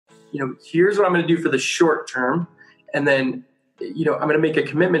here's what I'm going to do for the short term. And then, I'm going to make a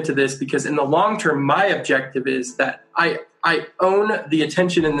commitment to this because in the long term, my objective is that I own the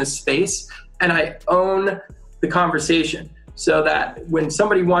attention in this space and I own the conversation so that when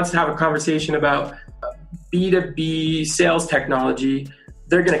somebody wants to have a conversation about B2B sales technology,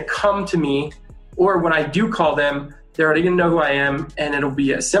 they're going to come to me, or when I do call them, they're already going to know who I am, and it'll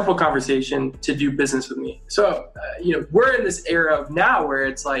be a simple conversation to do business with me. So, we're in this era now where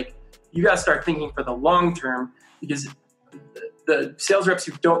it's like, you got to start thinking for the long term, because the sales reps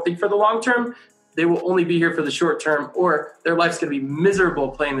who don't think for the long term, they will only be here for the short term, or their life's going to be miserable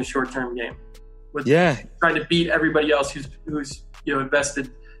playing the short term game with trying to beat everybody else who's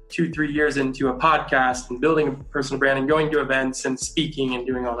invested 2-3 years into a podcast and building a personal brand and going to events and speaking and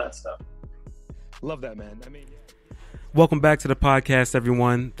doing all that stuff. Love that, man. Welcome back to the podcast,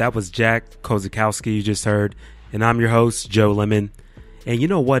 everyone. That was Jack Kosakowski you just heard, and I'm your host, Joe Lemon. And you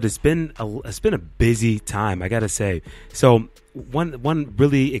know what? It's been a busy time, I gotta say. So one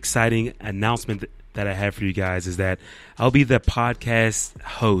really exciting announcement that I have for you guys is that I'll be the podcast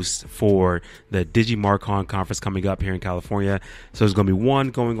host for the DigiMarcon conference coming up here in California. So there's going to be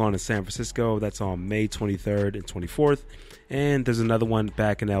one going on in San Francisco. That's on May 23rd and 24th. And there's another one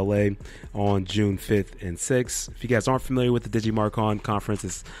back in LA on June 5th and 6th. If you guys aren't familiar with the DigiMarcon conference,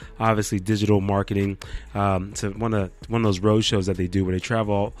 it's obviously digital marketing. So one of those road shows that they do where they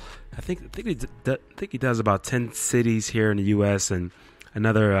travel. I think he does about 10 cities here in the U.S. and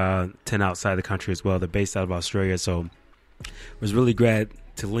another 10 outside the country as well. They're based out of Australia. So I was really glad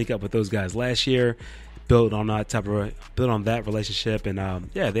to link up with those guys last year, build on that relationship. And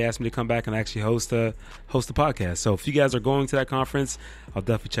they asked me to come back and actually host the podcast. So if you guys are going to that conference, I'll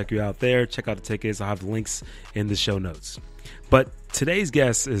definitely check you out there. Check out the tickets. I'll have the links in the show notes. But today's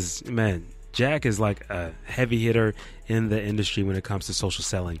guest is, Jack is like a heavy hitter in the industry when it comes to social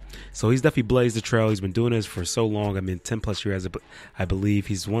selling. So he's definitely blazed the trail. He's been doing this for so long. 10 plus years, I believe.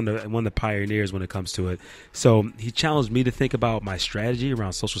 He's one of the pioneers when it comes to it. So he challenged me to think about my strategy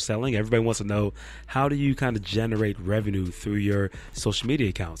around social selling. Everybody wants to know, how do you kind of generate revenue through your social media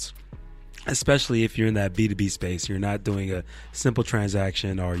accounts? Especially if you're in that B2B space, you're not doing a simple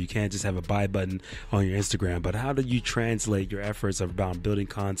transaction, or you can't just have a buy button on your Instagram. But how do you translate your efforts around building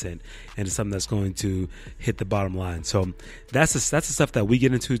content into something that's going to hit the bottom line? So that's the stuff that we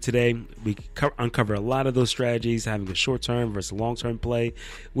get into today. We uncover a lot of those strategies, having a short-term versus long-term play,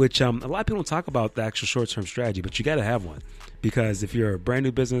 which a lot of people don't talk about the actual short-term strategy, but you got to have one. Because if you're a brand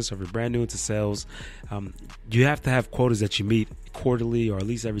new business or if you're brand new into sales, you have to have quotas that you meet quarterly or at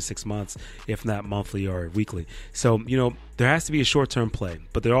least every 6 months, if not monthly or weekly. So, there has to be a short-term play,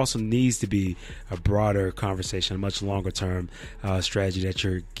 but there also needs to be a broader conversation, a much longer-term strategy that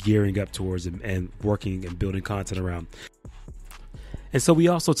you're gearing up towards and working and building content around. And so we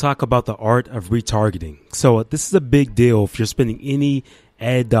also talk about the art of retargeting. So this is a big deal if you're spending any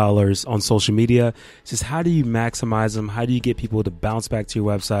ad dollars on social media. It's just, how do you maximize them? How do you get people to bounce back to your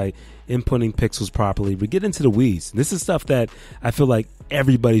website, inputting pixels properly? We get into the weeds. This is stuff that I feel like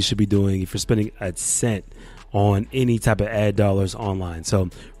everybody should be doing if you're spending a cent on any type of ad dollars online. So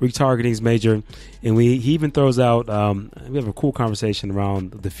retargeting is major. And he even throws out, we have a cool conversation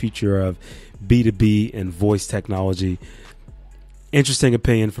around the future of B2B and voice technology. Interesting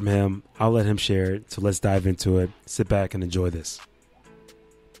opinion from him. I'll let him share it. So let's dive into it. Sit back and enjoy this.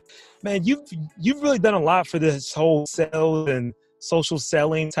 Man, you've really done a lot for this whole sales and social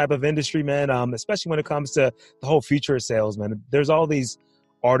selling type of industry, man. Especially when it comes to the whole future of sales, man. There's all these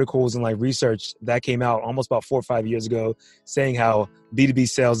articles and research that came out almost about 4 or 5 years ago saying how B2B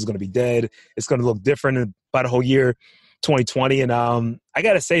sales is going to be dead. It's going to look different in about a whole year, 2020. And I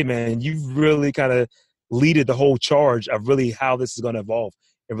got to say, man, you've really kind of leaded the whole charge of really how this is going to evolve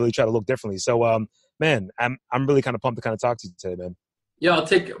and really try to look differently. So, man, I'm really kind of pumped to kind of talk to you today, man. Yeah, I'll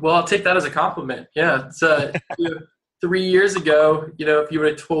take that as a compliment. Yeah, it's 3 years ago, if you would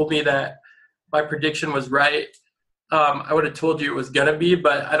have told me that my prediction was right, I would have told you it was gonna be,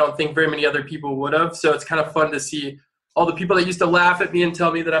 but I don't think very many other people would have. So it's kind of fun to see all the people that used to laugh at me and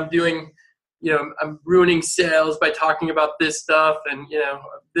tell me that I'm doing, I'm ruining sales by talking about this stuff, and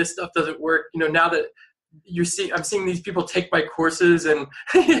this stuff doesn't work. Now that I'm seeing these people take my courses and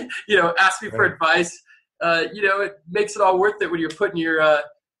ask me for advice. It makes it all worth it when you're putting your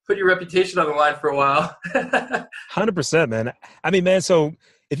reputation on the line for a while. 100%, man. Man, so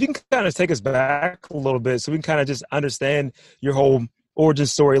if you can kind of take us back a little bit so we can kind of just understand your whole origin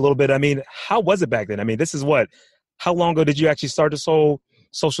story a little bit. How was it back then? This is how long ago did you actually start this whole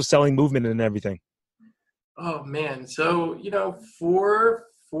social selling movement and everything? Oh, man. So, 4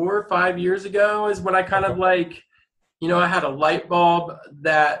 or 5 years ago is when I kind of I had a light bulb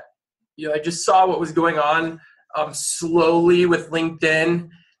that I just saw what was going on slowly with LinkedIn.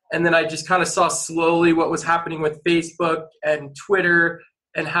 And then I just kind of saw slowly what was happening with Facebook and Twitter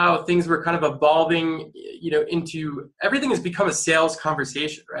and how things were kind of evolving, into everything has become a sales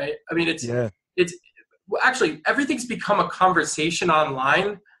conversation, right? I mean, it's actually everything's become a conversation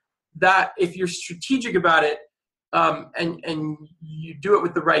online that if you're strategic about it, and you do it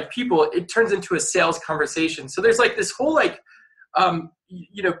with the right people, it turns into a sales conversation. So there's like this whole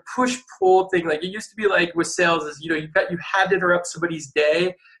push pull thing. Like it used to be like with sales is, you had to interrupt somebody's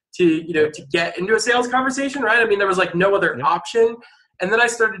day to get into a sales conversation, right? I mean, there was like no other option. And then I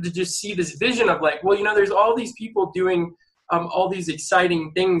started to just see this vision of like, well, there's all these people doing all these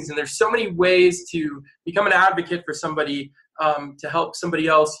exciting things. And there's so many ways to become an advocate for somebody, to help somebody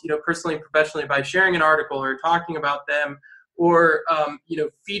else, personally and professionally by sharing an article or talking about them or,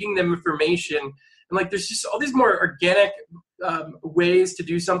 feeding them information. And like, there's just all these more organic ways to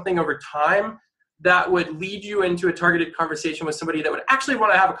do something over time that would lead you into a targeted conversation with somebody that would actually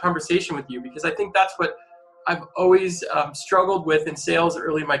want to have a conversation with you. Because I think that's what I've always struggled with in sales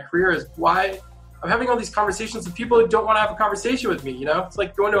early in my career is why I'm having all these conversations with people who don't want to have a conversation with me. It's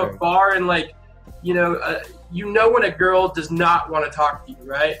like going to a bar and like, when a girl does not want to talk to you,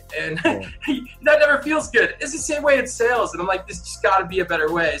 right? And that never feels good. It's the same way in sales. And I'm like, this just got to be a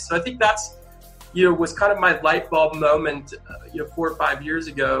better way. So I think that's, was kind of my light bulb moment, 4 or 5 years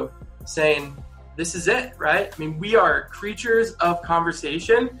ago saying, this is it, right? I mean, we are creatures of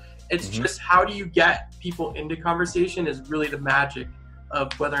conversation. It's just how do you get people into conversation is really the magic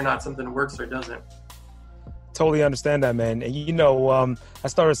of whether or not something works or doesn't. Totally understand that, man. And I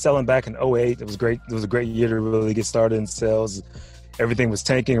started selling back in 2008. It was great. It was a great year to really get started in sales. Everything was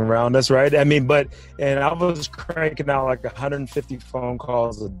tanking around us, right? I mean, and I was cranking out like 150 phone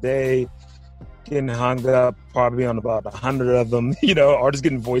calls a day, getting hung up probably on about 100 of them, or just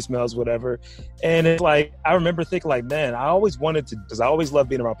getting voicemails, whatever. And it's like, I remember thinking like, man, I always wanted to, because I always loved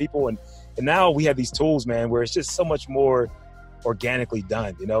being around people. And now we have these tools, man, where it's just so much more organically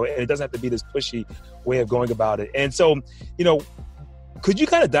done, and it doesn't have to be this pushy way of going about it. And so, could you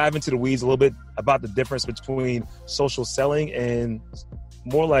kind of dive into the weeds a little bit about the difference between social selling and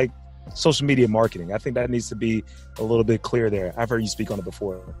more like social media marketing? I think that needs to be a little bit clear there. I've heard you speak on it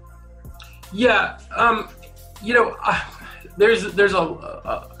before. Yeah. There's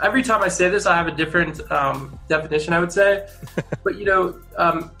every time I say this, I have a different definition, I would say, but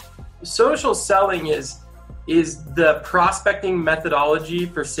social selling is the prospecting methodology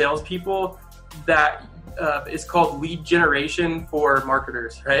for salespeople that is called lead generation for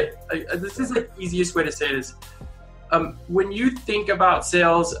marketers, right? This is the easiest way to say this. When you think about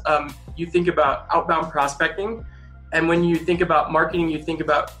sales, you think about outbound prospecting. And when you think about marketing, you think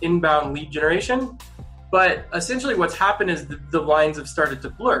about inbound lead generation. But essentially what's happened is the lines have started to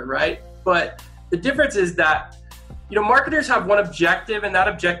blur, right? But the difference is that marketers have one objective, and that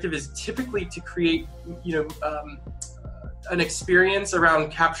objective is typically to create, an experience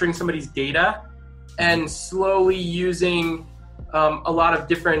around capturing somebody's data and slowly using a lot of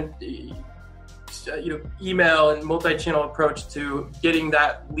different, email and multi-channel approach to getting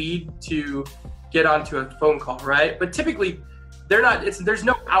that lead to get onto a phone call, right? But typically, there's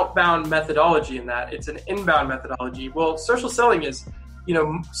no outbound methodology in that. It's an inbound methodology. Well, social selling is,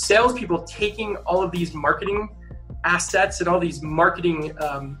 salespeople taking all of these marketing assets and all these marketing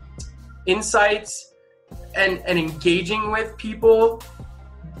insights and engaging with people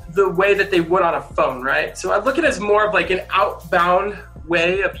the way that they would on a phone, right? So I look at it as more of like an outbound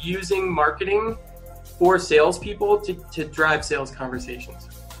way of using marketing for salespeople to drive sales conversations.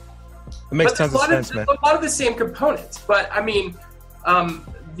 It makes tons of sense, man. A lot of the same components, but I mean,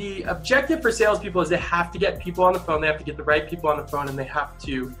 the objective for salespeople is they have to get people on the phone, they have to get the right people on the phone, and they have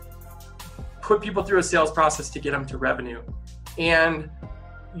to put people through a sales process to get them to revenue. And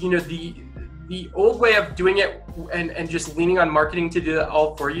the old way of doing it and just leaning on marketing to do that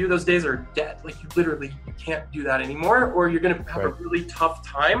all for you, those days are dead. Like you can't do that anymore, or you're going to have a really tough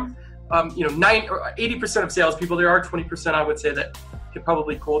time. 80% of salespeople, there are 20% I would say that could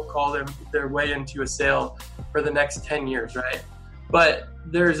probably cold call their way into a sale for the next 10 years, right? But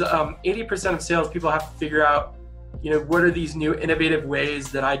there's 80% of salespeople have to figure out, what are these new innovative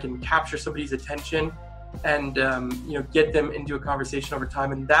ways that I can capture somebody's attention and get them into a conversation over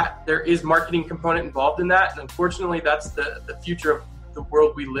time. And that there is marketing component involved in that. And unfortunately, that's the future of the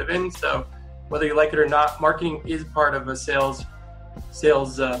world we live in. So whether you like it or not, marketing is part of a sales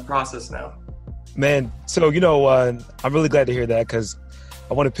process now. Man, so I'm really glad to hear that, because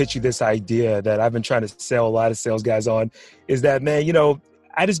I want to pitch you this idea that I've been trying to sell a lot of sales guys on, is that, man,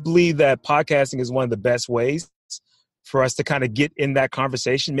 I just believe that podcasting is one of the best ways for us to kind of get in that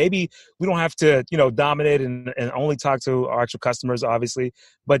conversation. Maybe we don't have to, dominate and only talk to our actual customers, obviously,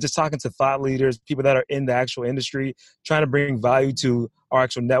 but just talking to thought leaders, people that are in the actual industry, trying to bring value to our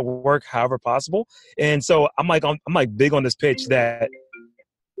actual network, however possible. And so I'm big on this pitch that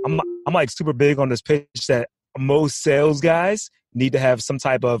I'm like super big on this pitch that most sales guys need to have some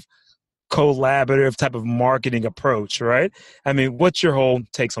type of collaborative type of marketing approach, right? I mean, what's your whole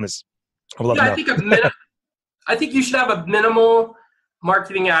takes on this? I would love to know. I think you should have a minimal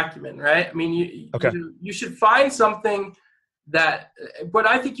marketing acumen, right? I mean, you should find something that. What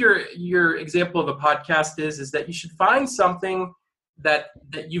I think your example of a podcast is that you should find something that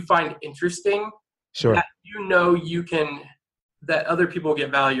you find interesting, sure, that that other people get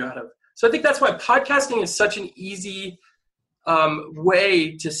value out of. So I think that's why podcasting is such an easy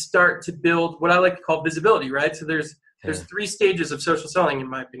way to start to build what I like to call visibility, right? So there's 3 stages of social selling, in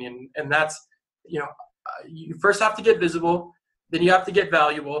my opinion, and that's you first have to get visible, then you have to get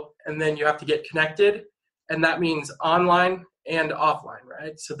valuable, and then you have to get connected, and that means online and offline,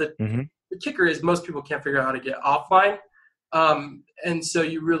 right? So the kicker is most people can't figure out how to get offline, and so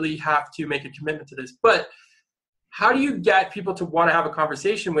you really have to make a commitment to this. But how do you get people to want to have a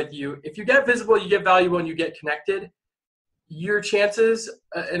conversation with you? If you get visible, you get valuable, and you get connected, your chances,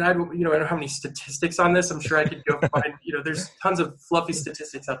 and I don't have any statistics on this. I'm sure I could go find, there's tons of fluffy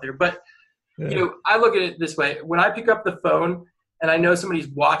statistics out there, but I look at it this way. When I pick up the phone and I know somebody's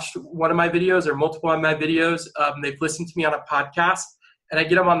watched one of my videos or multiple of my videos, they've listened to me on a podcast, and I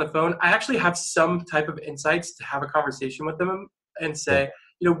get them on the phone, I actually have some type of insights to have a conversation with them and say,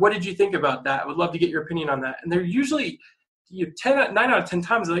 what did you think about that? I would love to get your opinion on that. And they're usually 9 out of 10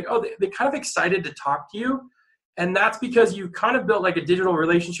 times, they're like, oh, they're kind of excited to talk to you. And that's because you kind of built like a digital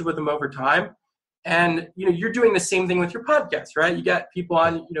relationship with them over time. And, you're doing the same thing with your podcast, right? You got people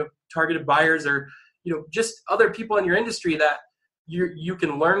on, targeted buyers or, just other people in your industry that you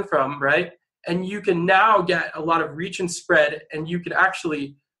can learn from, right? And you can now get a lot of reach and spread, and you can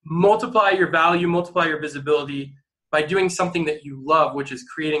actually multiply your value, multiply your visibility by doing something that you love, which is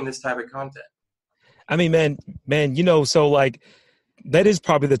creating this type of content. I mean, man, so like, that is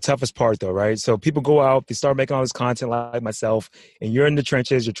probably the toughest part though, right? So people go out, they start making all this content like myself, and you're in the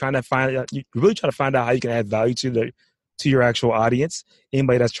trenches, you're really trying to find out how you can add value to your actual audience,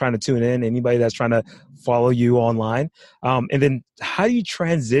 anybody that's trying to tune in, anybody that's trying to follow you online. And then how do you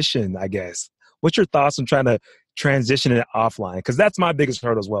transition, I guess? What's your thoughts on trying to transition it offline? Because that's my biggest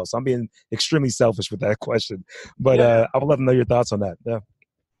hurdle as well. So I'm being extremely selfish with that question. But I would love to know your thoughts on that. Yeah.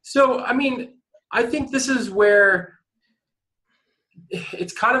 So, I mean, I think this is where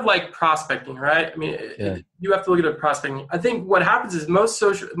it's kind of like prospecting, right? I mean, you have to look at it prospecting. I think what happens is most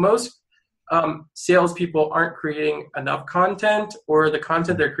salespeople aren't creating enough content, or the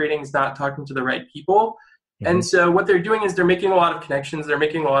content they're creating is not talking to the right people. And so what they're doing is they're making a lot of connections, they're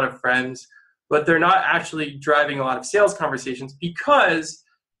making a lot of friends, but they're not actually driving a lot of sales conversations because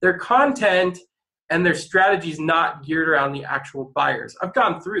their content and their strategy is not geared around the actual buyers. I've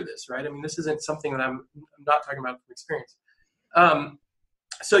gone through this, right? I mean, this isn't something that I'm not talking about from experience.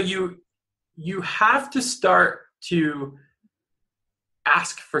 So you have to start to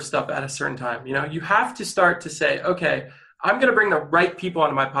ask for stuff at a certain time. You have to start to say, okay, I'm going to bring the right people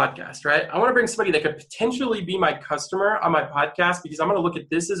onto my podcast, right? I want to bring somebody that could potentially be my customer on my podcast, because I'm going to look at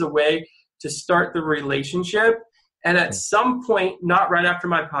this as a way to start the relationship. And at some point, not right after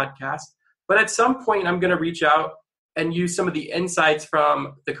my podcast, but at some point, I'm going to reach out and use some of the insights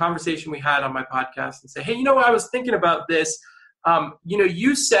from the conversation we had on my podcast and say, hey, I was thinking about this.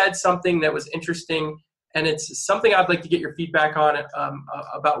 You said something that was interesting, and it's something I'd like to get your feedback on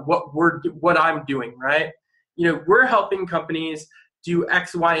about what I'm doing, right? We're helping companies do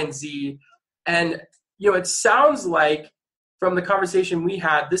X, Y, and Z. And, it sounds like from the conversation we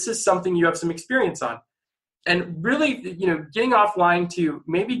had, this is something you have some experience on. And really, getting offline to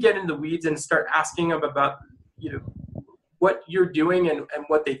maybe get in the weeds and start asking them about, what you're doing and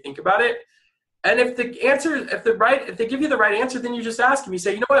what they think about it. And if they give you the right answer, then you just ask them. You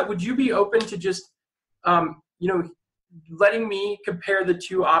say, what, would you be open to just, letting me compare the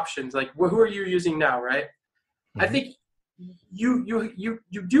 2 options? Like, who are you using now, right? I think you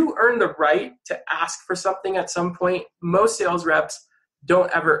do earn the right to ask for something at some point. Most sales reps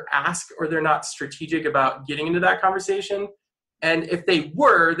don't ever ask, or they're not strategic about getting into that conversation. And if they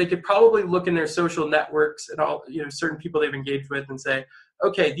were, they could probably look in their social networks and all, certain people they've engaged with and say,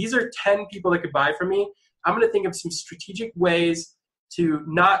 okay, these are 10 people that could buy from me. I'm going to think of some strategic ways to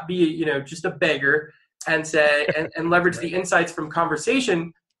not be, just a beggar, and say, and leverage the insights from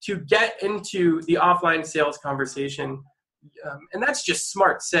conversation to get into the offline sales conversation. And that's just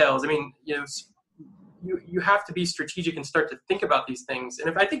smart sales. I mean, you have to be strategic and start to think about these things. And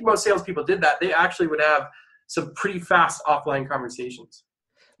if I think most salespeople did that, they actually would have some pretty fast offline conversations.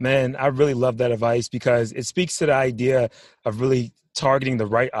 Man, I really love that advice because it speaks to the idea of really targeting the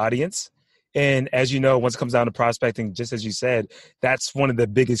right audience. And as you know, once it comes down to prospecting, just as you said, that's one of the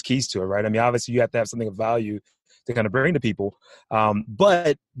biggest keys to it, right? I mean, obviously you have to have something of value to kind of bring to people.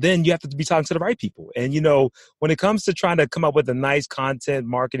 But then you have to be talking to the right people. And, when it comes to trying to come up with a nice content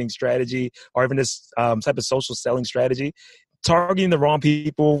marketing strategy or even this type of social selling strategy, targeting the wrong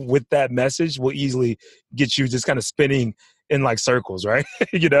people with that message will easily get you just kind of spinning in like circles, right?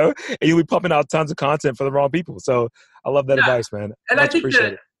 And you'll be pumping out tons of content for the wrong people. So I love that advice, man. And I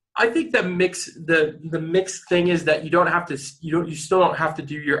think the mixed thing is that you still don't have to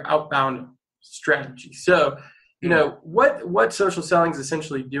do your outbound strategy. So, what social selling is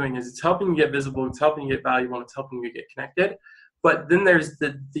essentially doing is it's helping you get visible, it's helping you get valuable, and it's helping you get connected. But then there's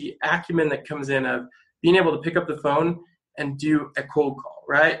the acumen that comes in of being able to pick up the phone and do a cold call,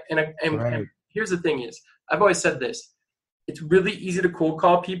 right? And here's the thing is, I've always said this, it's really easy to cold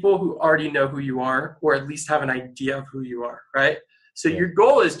call people who already know who you are, or at least have an idea of who you are, right? So your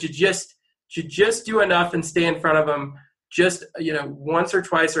goal is to just do enough and stay in front of them just, once or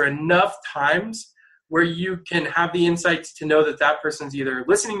twice or enough times where you can have the insights to know that person's either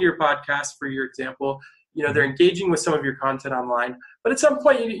listening to your podcast, for your example, they're engaging with some of your content online. But at some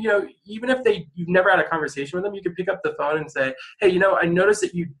point, even if you've never had a conversation with them, you can pick up the phone and say, hey, I noticed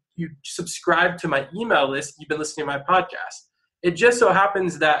that you subscribe to my email list. You've been listening to my podcast. It just so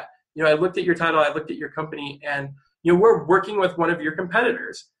happens that, I looked at your title, I looked at your company, and, we're working with one of your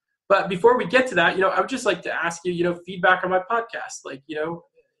competitors. But before we get to that, I would just like to ask you, feedback on my podcast. Like,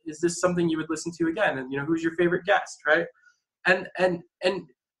 is this something you would listen to again? And, who's your favorite guest, right? And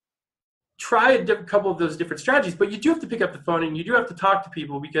try a couple of those different strategies, but you do have to pick up the phone and you do have to talk to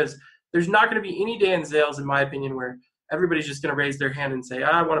people, because there's not going to be any day in sales, in my opinion, where everybody's just going to raise their hand and say,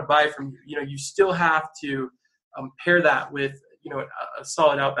 I want to buy from you. You still have to pair that with, a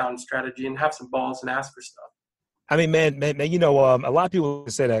solid outbound strategy and have some balls and ask for stuff. I mean, man, a lot of people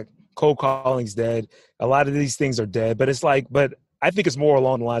say that cold calling's dead. A lot of these things are dead, but I think it's more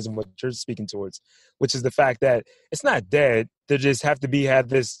along the lines of what you're speaking towards, which is the fact that it's not dead. They just have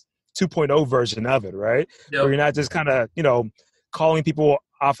this 2.0 version of it, right? Yep. Where you're not just kind of, calling people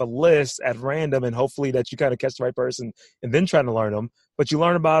off a list at random and hopefully that you kind of catch the right person and then trying to learn them, but you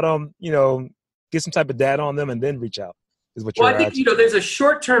learn about them, get some type of data on them and then reach out is what you're I think, there's a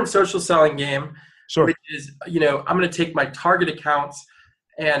short-term social selling game, sure, which is, I'm going to take my target accounts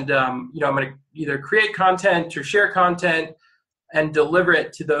and, I'm going to either create content or share content and deliver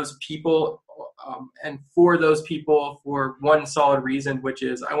it to those people. And for those people, for one solid reason, which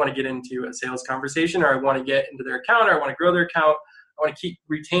is I want to get into a sales conversation, or I want to get into their account, or I want to grow their account. I want to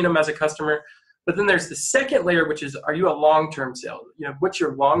retain them as a customer. But then there's the second layer, which is, are you a long-term sale? What's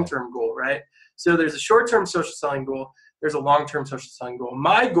your long-term goal, right? So there's a short-term social selling goal. There's a long-term social selling goal.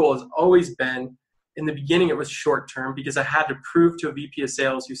 My goal has always been, in the beginning, it was short-term, because I had to prove to a VP of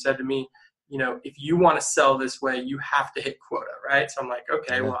sales who said to me, if you want to sell this way, you have to hit quota, right? So I'm like,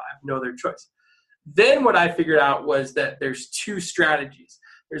 okay, well, I have no other choice. Then what I figured out was that there's two strategies.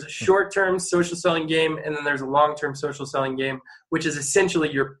 There's a short-term social selling game, and then there's a long-term social selling game, which is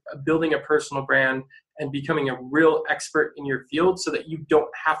essentially you're building a personal brand and becoming a real expert in your field so that you don't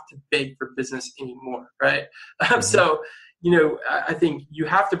have to beg for business anymore, right? Mm-hmm. So, I think you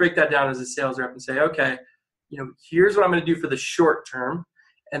have to break that down as a sales rep and say, okay, here's what I'm going to do for the short term.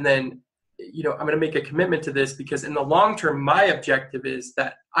 And then, I'm going to make a commitment to this, because in the long term, my objective is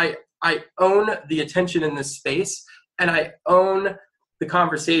that I own the attention in this space and I own the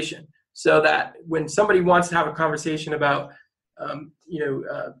conversation, so that when somebody wants to have a conversation about,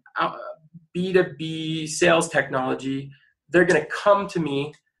 B2B sales technology, they're going to come to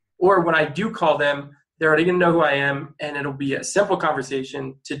me, or when I do call them, they're already going to know who I am, and it'll be a simple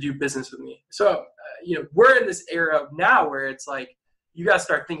conversation to do business with me. So, we're in this era now where it's like, you got to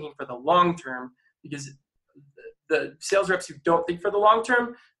start thinking for the long term, because the sales reps who don't think for the long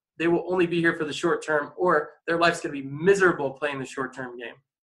term, they will only be here for the short term, or their life's going to be miserable playing the short term game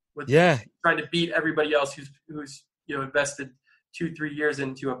with trying to beat everybody else who's invested 2-3 years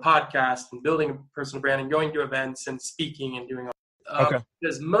into a podcast and building a personal brand and going to events and speaking and doing all that.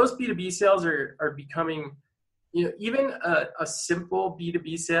 Because most B2B sales are becoming, even a simple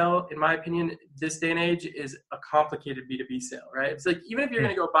B2B sale, in my opinion, this day and age, is a complicated B2B sale, right? It's like, even if you're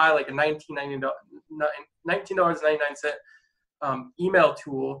going to go buy like a $19.99 email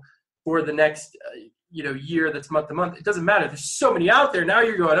tool for the next year that's month to month, it doesn't matter. There's so many out there. Now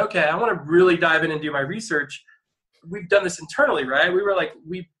you're going, okay, I want to really dive in and do my research. We've done this internally, right? We were like,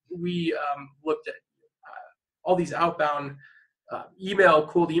 we looked at all these outbound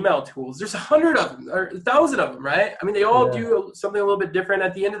cold email tools. There's 100 of them or 1,000 of them, right? I mean, they all do something a little bit different.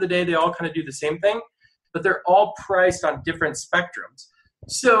 At the end of the day, they all kind of do the same thing, but they're all priced on different spectrums.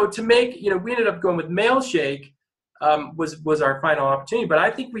 So to make, we ended up going with Mailshake, was our final opportunity. But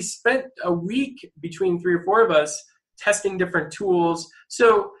I think we spent a week between 3 or 4 of us testing different tools.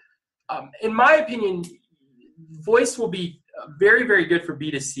 So in my opinion, voice will be very, very good for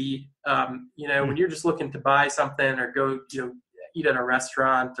B2C. When you're just looking to buy something or go, eat at a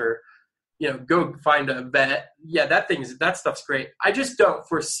restaurant or, go find a vet. Yeah, that stuff's great. I just don't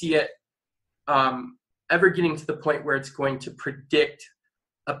foresee it ever getting to the point where it's going to predict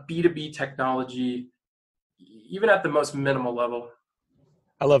a B2B technology, even at the most minimal level.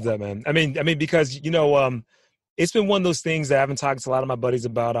 I love that, man. I mean, because, it's been one of those things that I've been talking to a lot of my buddies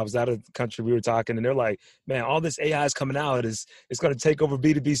about. I was out of the country, we were talking, and they're like, man, all this AI is coming out. It's going to take over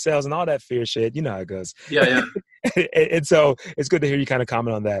B2B sales and all that fear shit. You know how it goes. Yeah. and so it's good to hear you kind of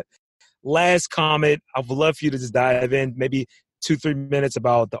comment on that. Last comment, I would love for you to just dive in, maybe 2-3 minutes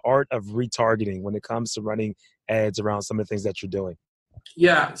about the art of retargeting when it comes to running ads around some of the things that you're doing.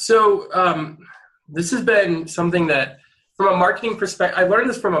 Yeah. So this has been something that, from a marketing perspective, I learned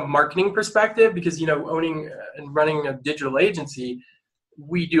this from a marketing perspective because, owning and running a digital agency,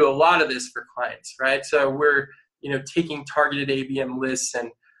 we do a lot of this for clients, right? So we're, taking targeted ABM lists, and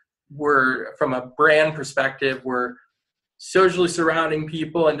we're, from a brand perspective, we're socially surrounding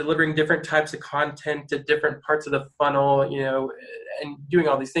people and delivering different types of content to different parts of the funnel, and doing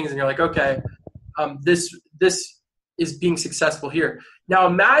all these things. And you're like, okay, this is being successful here. Now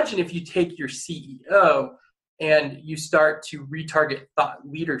imagine if you take your CEO and you start to retarget thought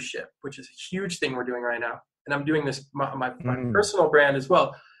leadership, which is a huge thing we're doing right now. And I'm doing this on my personal brand as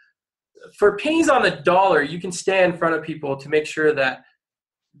well. For pennies on the dollar, you can stay in front of people to make sure that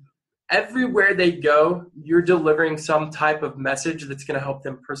everywhere they go, you're delivering some type of message that's going to help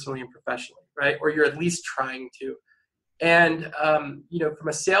them personally and professionally, right? Or you're at least trying to. And, from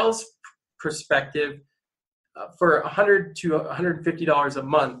a sales perspective, for $100 to $150 a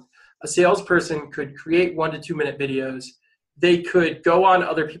month, a salesperson could create 1 to 2 minute videos. They could go on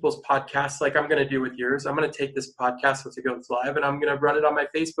other people's podcasts, like I'm going to do with yours. I'm going to take this podcast once it goes live, and I'm going to run it on my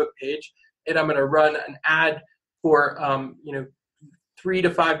Facebook page, and I'm going to run an ad for, $3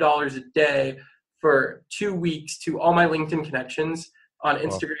 to $5 a day for 2 weeks to all my LinkedIn connections on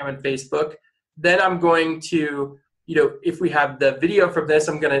Instagram and Facebook. Then I'm going to, if we have the video from this,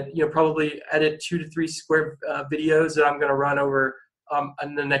 I'm going to, probably edit 2 to 3 square videos that I'm going to run over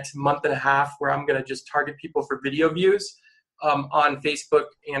in the next month and a half, where I'm going to just target people for video views on Facebook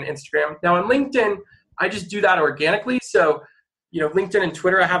and Instagram. Now on LinkedIn, I just do that organically. So, LinkedIn and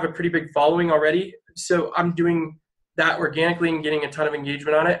Twitter, I have a pretty big following already. So I'm doing that organically and getting a ton of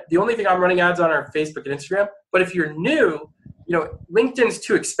engagement on it. The only thing I'm running ads on are Facebook and Instagram. But if you're new, LinkedIn's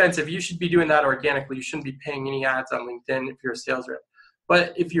too expensive. You should be doing that organically. You shouldn't be paying any ads on LinkedIn if you're a sales rep.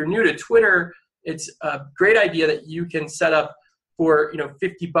 But if you're new to Twitter, it's a great idea that you can set up for,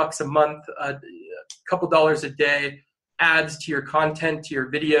 $50 a month, a couple dollars a day, ads to your content, to your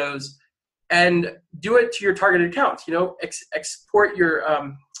videos, and do it to your targeted accounts. Export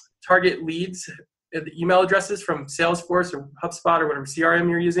your target leads, the email addresses from Salesforce or HubSpot or whatever CRM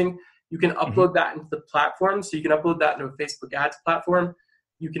you're using. You can upload that into the platform. So you can upload that into a Facebook ads platform.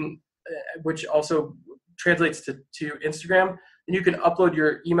 You can, which also translates to Instagram. And you can upload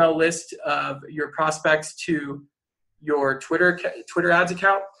your email list of your prospects to your Twitter ads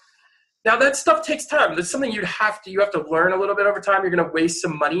account. Now that stuff takes time. That's something you have to learn a little bit over time. You're going to waste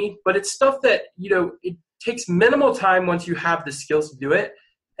some money, but it's stuff that, it takes minimal time once you have the skills to do it.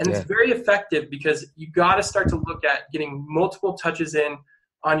 And it's very effective because you got to start to look at getting multiple touches in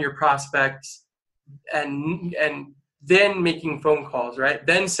on your prospects and then making phone calls, right?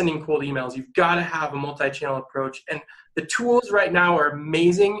 Then sending cold emails. You've got to have a multi-channel approach. And the tools right now are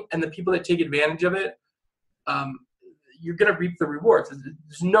amazing. And the people that take advantage of it, you're going to reap the rewards.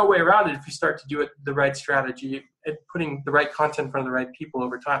 There's no way around it if you start to do it the right strategy and putting the right content in front of the right people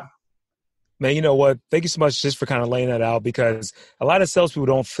over time. Man, you know what? Thank you so much just for kind of laying that out, because a lot of salespeople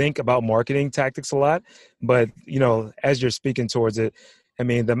don't think about marketing tactics a lot. But, as you're speaking towards it,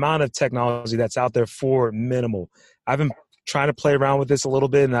 the amount of technology that's out there for minimal. I've been trying to play around with this a little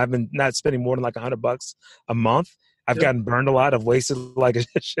bit, and I've been not spending more than like $100 a month. I've gotten burned a lot. I've wasted like a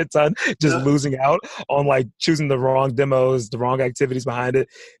shit ton just losing out on like choosing the wrong demos, the wrong activities behind it.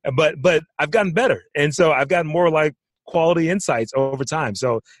 But I've gotten better. And so I've gotten more like quality insights over time.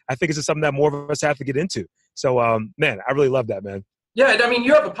 So I think it's just something that more of us have to get into. So, man, I really love that, man. Yeah.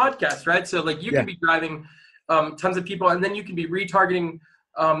 You have a podcast, right? So like you can be driving tons of people, and then you can be retargeting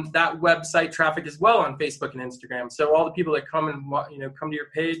that website traffic as well on Facebook and Instagram. So all the people that come and come to your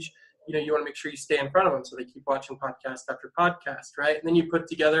page, you want to make sure you stay in front of them so they keep watching podcast after podcast, right? And then you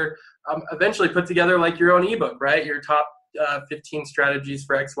eventually put together like your own ebook, right? Your top 15 strategies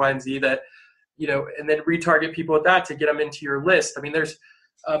for X, Y, and Z that, and then retarget people with that to get them into your list. I mean, there's,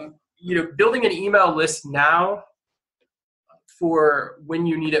 building an email list now for when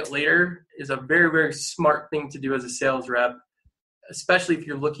you need it later is a very, very smart thing to do as a sales rep, especially if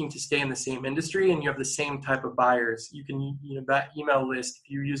you're looking to stay in the same industry and you have the same type of buyers. You can, that email list, if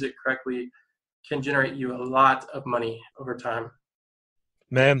you use it correctly, can generate you a lot of money over time.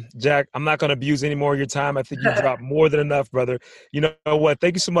 Man, Jack, I'm not going to abuse any more of your time. I think you dropped more than enough, brother. You know what?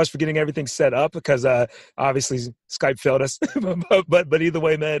 Thank you so much for getting everything set up because obviously Skype failed us. but either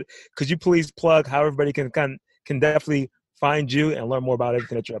way, man, could you please plug how everybody can definitely find you and learn more about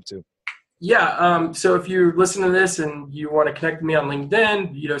everything that you're up to? Yeah. So if you listen to this and you want to connect with me on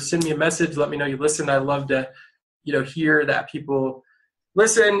LinkedIn, send me a message. Let me know you listened. I love to, hear that people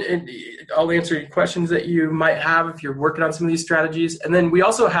listen, and I'll answer any questions that you might have if you're working on some of these strategies. And then we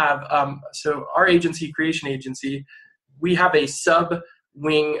also have, so our agency, Creation Agency, we have a sub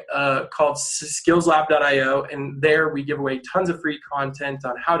wing called skillslab.io. And there we give away tons of free content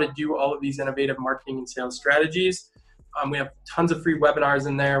on how to do all of these innovative marketing and sales strategies. We have tons of free webinars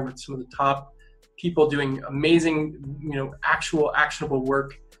in there with some of the top people doing amazing, actual actionable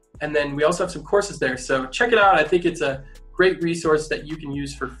work. And then we also have some courses there. So check it out. I think it's a great resource that you can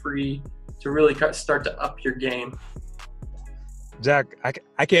use for free to really start to up your game. Jack, I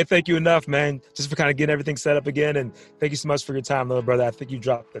can't thank you enough, man, just for kind of getting everything set up again. And thank you so much for your time, little brother. I think you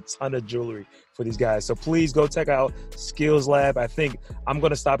dropped a ton of jewelry for these guys. So please go check out Skills Lab. I think I'm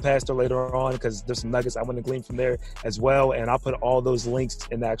going to stop past her later on because there's some nuggets I want to glean from there as well. And I'll put all those links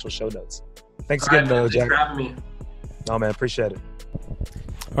in the actual show notes. Thanks again, Jack. Thanks for having me. Oh, man, appreciate it.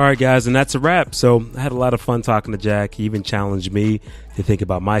 All right, guys, and that's a wrap. So I had a lot of fun talking to Jack. He even challenged me to think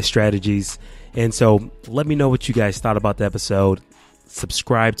about my strategies. And so let me know what you guys thought about the episode.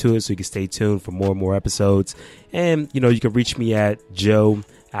 Subscribe to it so you can stay tuned for more and more episodes. And, you can reach me at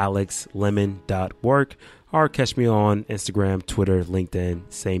joealexlemon.work or catch me on Instagram, Twitter,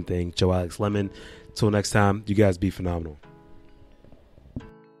 LinkedIn, same thing, Joe Alex Lemon. Till next time, you guys be phenomenal.